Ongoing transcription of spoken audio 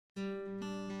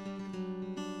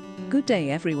Good day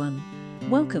everyone.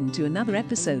 Welcome to another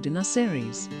episode in our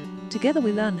series. Together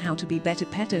we learn how to be better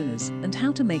pet owners and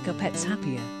how to make our pets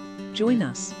happier. Join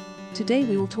us. Today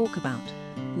we will talk about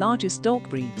largest dog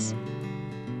breeds.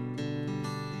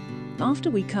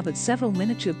 After we covered several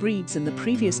miniature breeds in the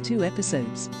previous two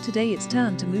episodes, today it's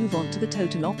turn to move on to the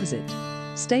total opposite.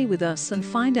 Stay with us and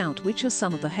find out which are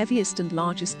some of the heaviest and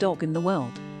largest dog in the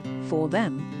world. For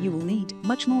them, you will need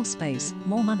much more space,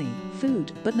 more money,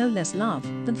 food, but no less love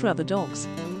than for other dogs.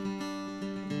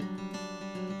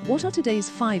 What are today's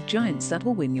 5 giants that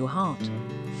will win your heart?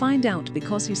 Find out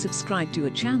because you subscribed to our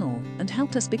channel and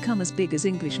helped us become as big as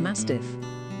English Mastiff.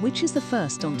 Which is the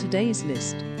first on today's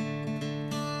list?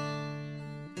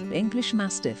 English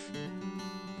Mastiff.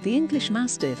 The English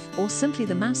Mastiff, or simply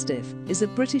the Mastiff, is a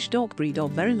British dog breed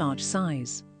of very large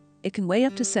size. It can weigh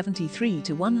up to 73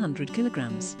 to 100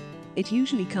 kilograms. It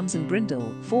usually comes in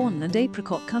brindle, fawn and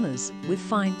apricot colors, with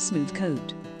fine, smooth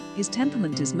coat. His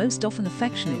temperament is most often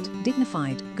affectionate,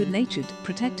 dignified, good-natured,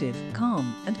 protective,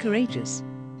 calm, and courageous,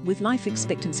 with life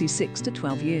expectancy 6 to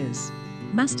 12 years.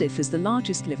 Mastiff is the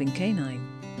largest living canine.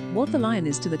 What the lion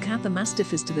is to the cat, the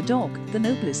Mastiff is to the dog, the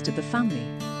noblest of the family.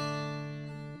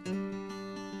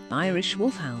 Irish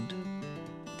Wolfhound.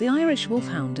 The Irish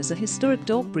Wolfhound is a historic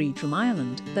dog breed from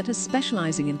Ireland that is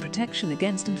specializing in protection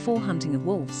against and for hunting of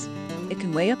wolves. It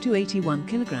can weigh up to 81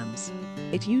 kilograms.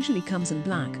 It usually comes in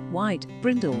black, white,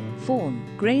 brindle, fawn,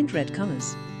 grey and red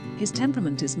colors. His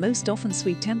temperament is most often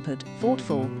sweet-tempered,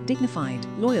 thoughtful, dignified,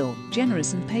 loyal,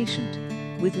 generous and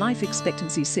patient, with life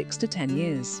expectancy 6 to 10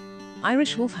 years.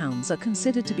 Irish Wolfhounds are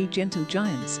considered to be gentle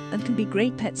giants and can be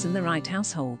great pets in the right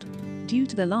household. Due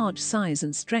to their large size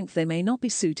and strength, they may not be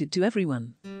suited to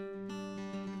everyone.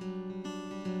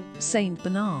 Saint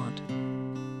Bernard.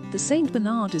 The Saint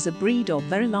Bernard is a breed of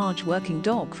very large working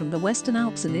dog from the Western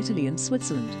Alps in Italy and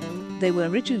Switzerland. They were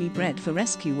originally bred for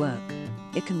rescue work.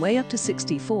 It can weigh up to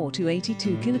 64 to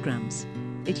 82 kilograms.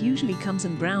 It usually comes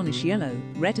in brownish yellow,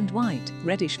 red and white,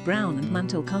 reddish brown and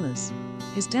mantle colors.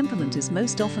 His temperament is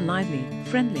most often lively,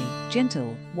 friendly,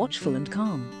 gentle, watchful and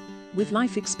calm, with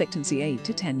life expectancy 8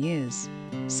 to 10 years.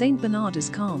 Saint Bernard is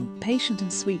calm, patient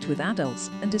and sweet with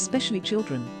adults and especially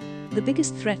children. The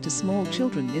biggest threat to small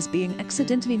children is being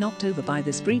accidentally knocked over by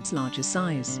this breed's larger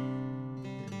size.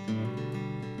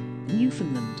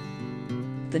 Newfoundland.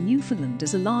 The Newfoundland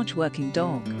is a large working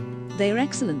dog. They are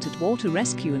excellent at water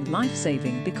rescue and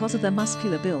life-saving because of their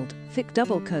muscular build, thick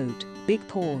double coat, big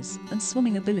paws, and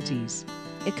swimming abilities.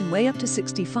 It can weigh up to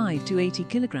 65 to 80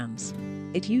 kilograms.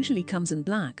 It usually comes in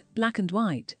black, black and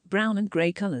white, brown and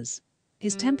grey colors.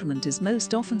 His temperament is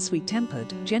most often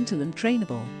sweet-tempered, gentle and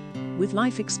trainable, with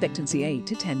life expectancy 8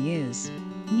 to 10 years.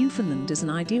 Newfoundland is an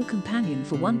ideal companion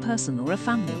for one person or a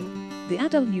family. The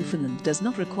adult Newfoundland does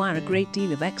not require a great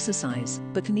deal of exercise,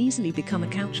 but can easily become a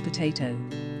couch potato.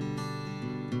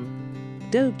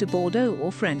 Dogue de Bordeaux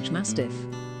or French Mastiff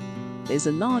is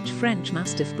a large French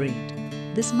Mastiff breed.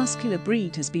 This muscular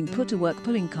breed has been put to work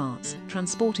pulling carts,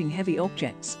 transporting heavy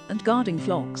objects, and guarding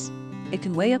flocks. It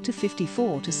can weigh up to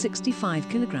 54 to 65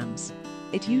 kilograms.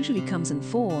 It usually comes in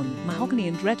fawn, mahogany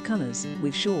and red colors,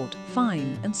 with short,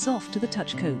 fine and soft to the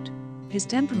touch coat. His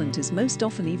temperament is most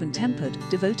often even-tempered,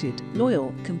 devoted,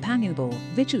 loyal, companionable,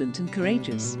 vigilant and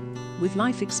courageous, with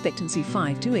life expectancy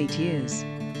 5 to 8 years.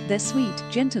 They're sweet,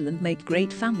 gentle and make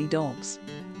great family dogs.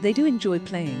 They do enjoy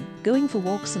playing, going for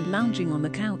walks and lounging on the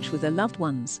couch with their loved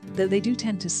ones, though they do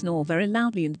tend to snore very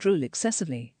loudly and drool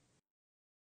excessively.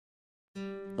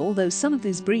 Although some of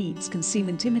these breeds can seem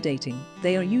intimidating,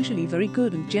 they are usually very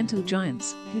good and gentle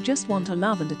giants who just want our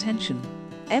love and attention.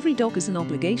 Every dog is an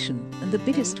obligation, and the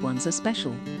biggest ones are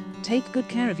special. Take good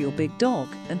care of your big dog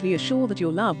and be assured that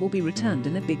your love will be returned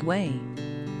in a big way.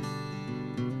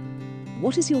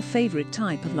 What is your favorite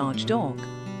type of large dog?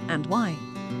 And why?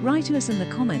 Write to us in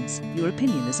the comments. Your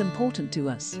opinion is important to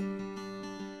us.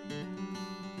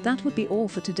 That would be all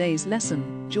for today's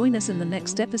lesson. Join us in the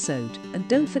next episode, and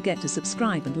don't forget to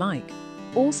subscribe and like.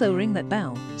 Also ring that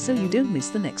bell, so you don't miss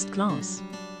the next class.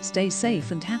 Stay safe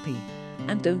and happy.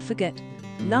 And don't forget,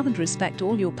 love and respect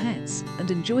all your pets, and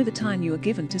enjoy the time you are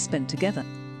given to spend together.